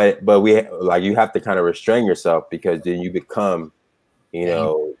go out. But we like, you have to kind of restrain yourself, because then you become,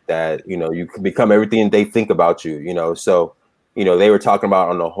 that, you can become everything they think about you, so, they were talking about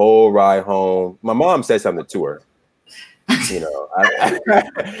on the whole ride home. My mom said something to her, she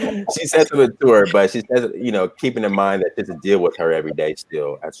said something to her, but she says, keeping in mind that there's a deal with her every day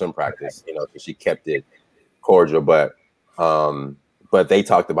still at swim practice, because she kept it cordial, but they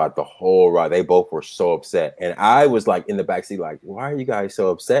talked about the whole ride. They both were so upset, and I was like in the backseat, like, why are you guys so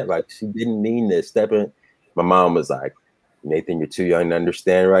upset? Like, she didn't mean this. Stepping, my mom was like, Nathan, you're too young to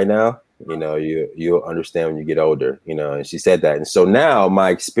understand right now. You'll understand when you get older. And she said that, and so now my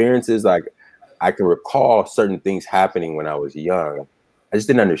experiences, like, I can recall certain things happening when I was young. I just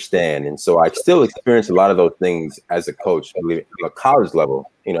didn't understand, and so I still experience a lot of those things as a coach, on a college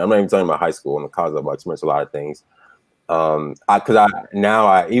level. I'm not even talking about high school. On the college level, I experienced a lot of things.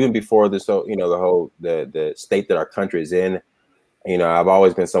 Even before this, the state that our country is in, I've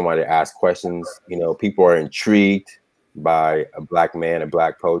always been somebody to ask questions. People are intrigued by a Black man, a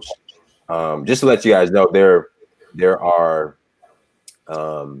Black coach. Just to let you guys know, there are,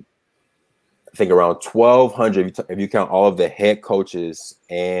 I think around 1,200, if you count all of the head coaches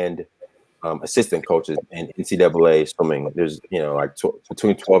and assistant coaches in NCAA swimming. There's, between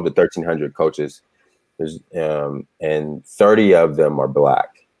 1,200 to 1,300 coaches. There's and 30 of them are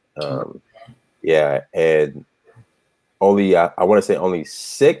Black. And only I want to say only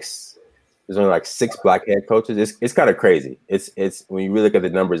 6. There's only like 6 Black head coaches. It's kind of crazy. It's when you really look at the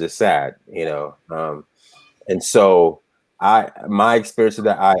numbers, it's sad, and so my experience of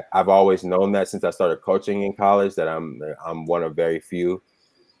that, I've always known that since I started coaching in college, that I'm one of very few.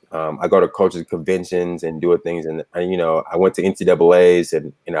 I go to coaches conventions and do things, and I went to NCAAs,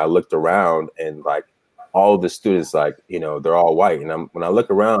 and I looked around, and like all the students, like, they're all white, and when I look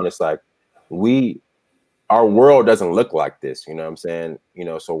around, it's like our world doesn't look like this. You know what I'm saying?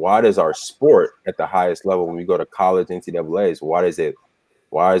 So why does our sport at the highest level, when we go to college, NCAAs,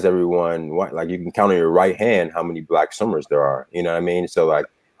 why is everyone white? Like, you can count on your right hand how many Black swimmers there are. You know what I mean? So like,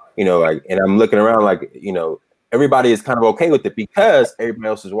 and I'm looking around, like, everybody is kind of okay with it because everybody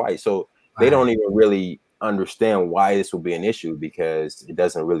else is white. So they don't even really understand why this will be an issue, because it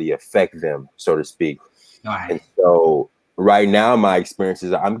doesn't really affect them, so to speak. Right. And so right now, my experience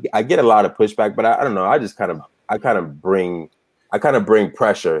is I get a lot of pushback, but I don't know. I kind of bring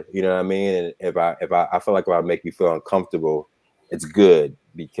pressure. You know what I mean? And if I feel like if I make you feel uncomfortable, it's good,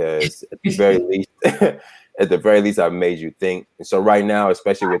 because at the very least, I've made you think. And so right now,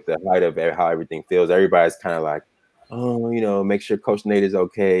 especially with the height of how everything feels, everybody's kind of like, oh, make sure Coach Nate is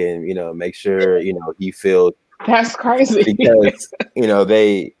okay, and make sure he feels. That's crazy, because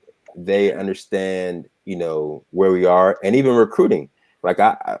they understand where we are, and even recruiting. Like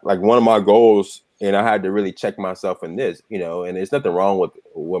one of my goals, and I had to really check myself in this, and there's nothing wrong with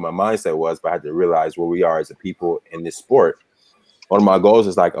what my mindset was, but I had to realize where we are as a people in this sport. One of my goals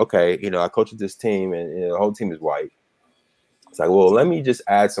is like, okay, I coach this team, and the whole team is white. It's like, well, let me just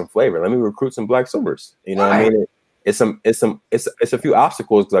add some flavor. Let me recruit some Black swimmers. What I mean? It's a few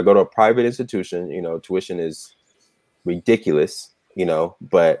obstacles, because I go to a private institution. Tuition is ridiculous.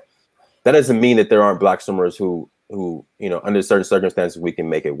 But that doesn't mean that there aren't Black swimmers who under certain circumstances we can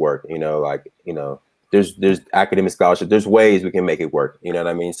make it work. There's academic scholarship. There's ways we can make it work. You know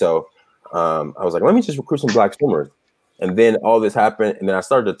what I mean? So I was like, let me just recruit some Black swimmers. And then all this happened, and then I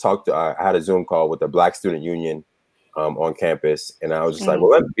started to talk to. I had a Zoom call with the Black Student Union on campus, and I was just like,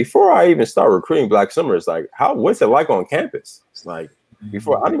 well, before I even start recruiting Black swimmers, like, what's it like on campus? It's like,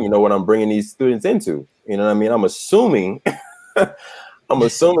 before, I didn't even know what I'm bringing these students into. You know what I mean? I'm assuming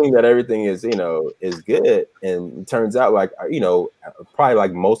that everything is is good, and it turns out, like, probably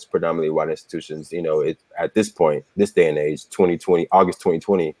like most predominantly white institutions, at this point, this day and age, 2020, August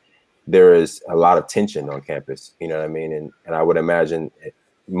 2020. There is a lot of tension on campus, you know what I mean? And I would imagine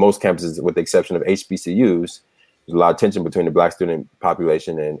most campuses, with the exception of HBCUs, there's a lot of tension between the Black student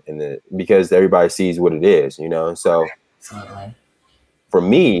population and because everybody sees what it is, So for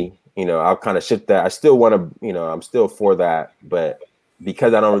me, I'll kind of shift that. I still want to, I'm still for that, but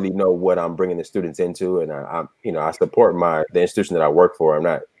because I don't really know what I'm bringing the students into, and I support the institution that I work for. I'm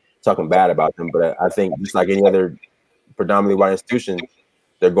not talking bad about them, but I think just like any other predominantly white institution,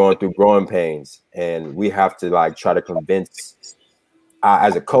 they're going through growing pains, and we have to like try to convince.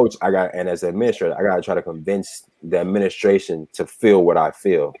 As a coach, and as an administrator, I got to try to convince the administration to feel what I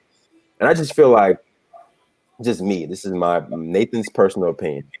feel, and I just feel like, just me. This is my Nathan's personal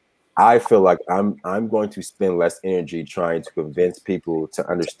opinion. I feel like I'm going to spend less energy trying to convince people to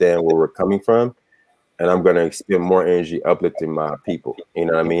understand where we're coming from, and I'm going to spend more energy uplifting my people. You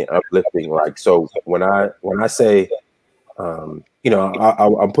know what I mean? Uplifting, like, so when I say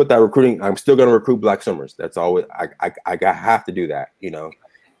I'll put that recruiting. I'm still going to recruit Black swimmers. That's always I have to do that.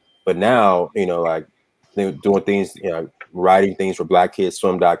 But now like they're doing things. Writing things for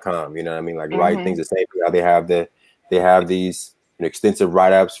BlackKidsSwim.com. You know what I mean? Like writing things the same way how they have these extensive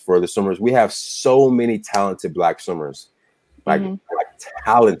write-ups for the swimmers. We have so many talented Black swimmers, like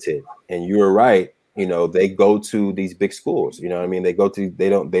talented. And you were right. They go to these big schools. You know what I mean? They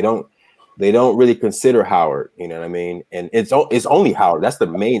don't really consider Howard. You know what I mean? And it's only Howard. That's one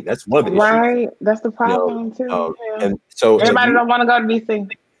of the issues. Right. That's the problem too. And so everybody don't want to go to DC.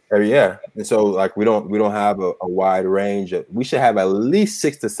 Yeah, and so like we don't have a wide range. We should have at least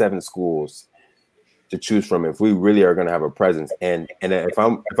 6 to 7 schools to choose from if we really are going to have a presence. And if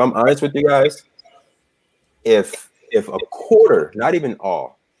I'm honest with you guys, if a quarter, not even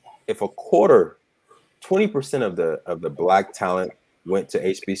all, if a quarter, 20% of the Black talent went to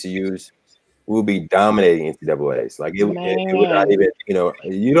HBCUs, we'll be dominating NCAAs. Like it would not even,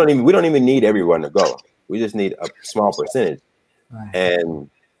 we don't even need everyone to go. We just need a small percentage, and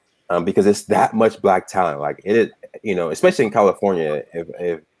because it's that much Black talent, like it is, especially in California.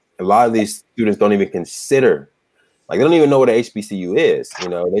 If a lot of these students don't even consider, like they don't even know what an HBCU is.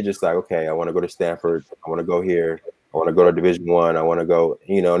 They're just like, okay, I want to go to Stanford, I want to go here, I want to go to Division I, I want to go,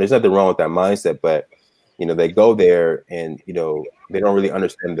 and there's nothing wrong with that mindset, but they go there and they don't really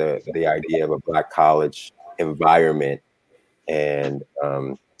understand the idea of a Black college environment, and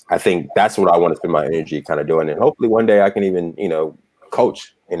I think that's what I want to spend my energy kind of doing, and hopefully one day I can even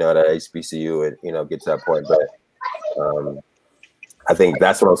coach at a HBCU and get to that point. But I think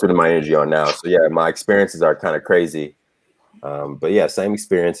that's what I'm spending my energy on now. So yeah, my experiences are kind of crazy, but yeah, same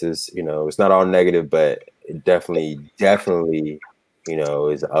experiences. It's not all negative, but it definitely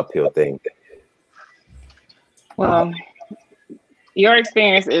is an uphill thing. Well, your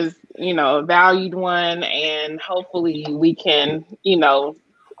experience is a valued one, and hopefully we can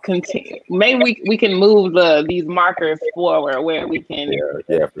continue. Maybe we can move these markers forward where we can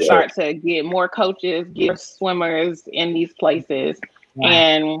start to get more coaches, get swimmers in these places. Right.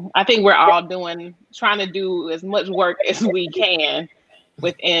 And I think we're all trying to do as much work as we can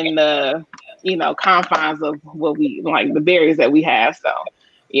within the confines of what we like, the barriers that we have. So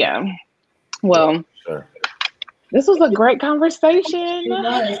yeah. Well, this was a great conversation.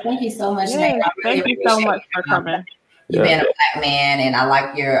 Thank you so much. Yes, thank you so much for coming. You've been a Black man, and I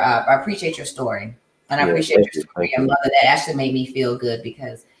like I appreciate your story. And I appreciate your story, your mother. That actually made me feel good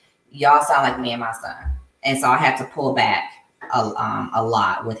because y'all sound like me and my son. And so I had to pull back a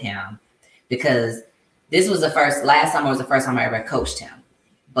lot with him because last summer was the first time I ever coached him.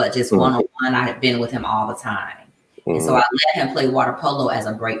 But just one-on-one, I had been with him all the time. And so I let him play water polo as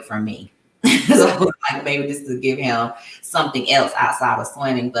a break from me. So I was like, maybe just to give him something else outside of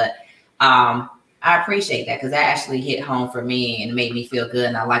swimming. But I appreciate that because that actually hit home for me and made me feel good.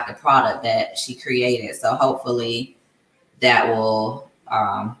 And I like the product that she created. So hopefully that will,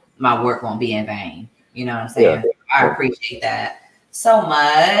 my work won't be in vain. You know what I'm saying? Yeah. I appreciate that so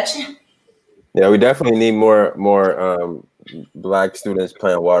much. Yeah, we definitely need more Black students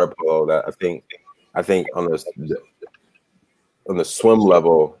playing water polo. That I think on the swim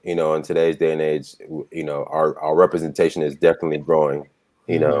level, in today's day and age, our representation is definitely growing.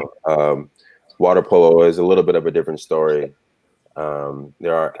 Water polo is a little bit of a different story.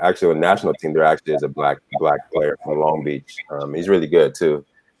 There are actually a national team. There actually is a black player from Long Beach. He's really good too.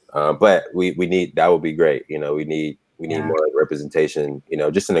 But we need, that would be great. We need more representation.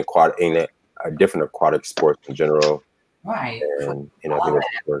 Just in a different aquatic sports in general. Right. And I think that's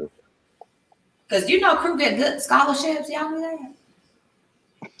important. Because crew get good scholarships. Y'all knew that?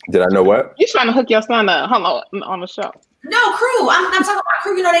 Did I know what? You're trying to hook your son up on the show. No, crew. I'm talking about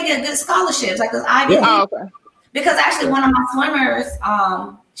crew. They get good scholarships like this Ivy League. Oh, okay. Because actually, one of my swimmers,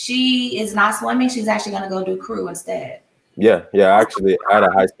 she is not swimming. She's actually going to go do crew instead. Yeah. Actually, I had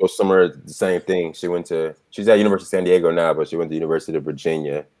a high school swimmer. The same thing. She's at University of San Diego now, but she went to University of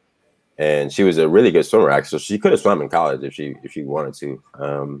Virginia, and she was a really good swimmer. Actually, so she could have swum in college if she wanted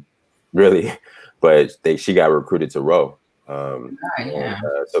to. Really, but she got recruited to row.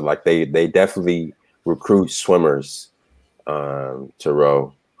 So like they definitely recruit swimmers to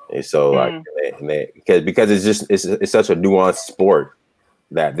row, and so because it's such a nuanced sport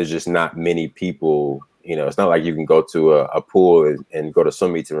that there's just not many people. It's not like you can go to a pool and go to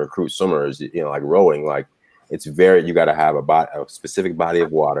swim meets and recruit swimmers. Like rowing, like it's you got to have a specific body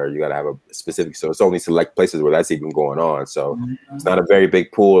of water. You got to have a specific. So it's only select places where that's even going on. So it's not a very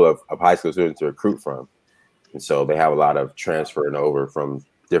big pool of high school students to recruit from. And so they have a lot of transferring over from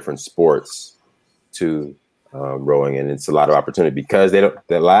different sports to rowing, and it's a lot of opportunity because there's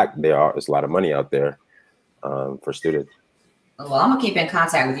a lot of money out there for students. Well, I'm gonna keep in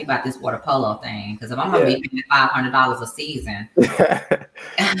contact with you about this water polo thing because if I'm gonna be paying $500 a season,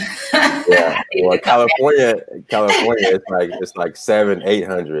 Well, California, it's like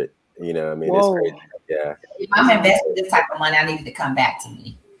 700-800. You know, I mean, it's crazy. Yeah. If I'm investing this type of money, I need it to come back to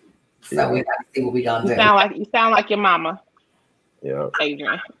me. So we got to see what we gonna do. You sound like your mama. Yeah.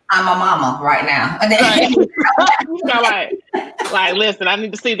 Adrienne. I'm a mama right now. You know, like, listen, I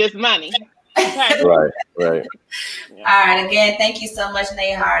need to see this money. Okay. Right. All right. Again, thank you so much,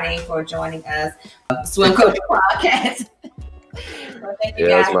 Nate Harding, for joining us. Swim Culture Podcast. Well, thank you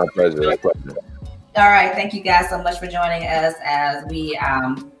guys. It's my pleasure. All right. Thank you guys so much for joining us as we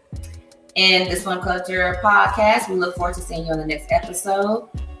end the Swim Culture Podcast. We look forward to seeing you on the next episode.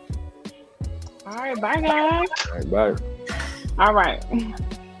 All right. Bye, guys. All right. Bye. All right.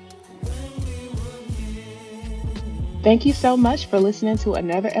 Thank you so much for listening to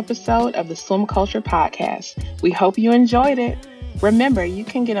another episode of the Swim Culture Podcast. We hope you enjoyed it. Remember, you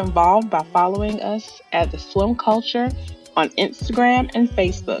can get involved by following us at the Swim Culture on Instagram and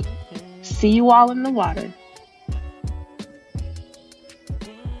Facebook. See you all in the water.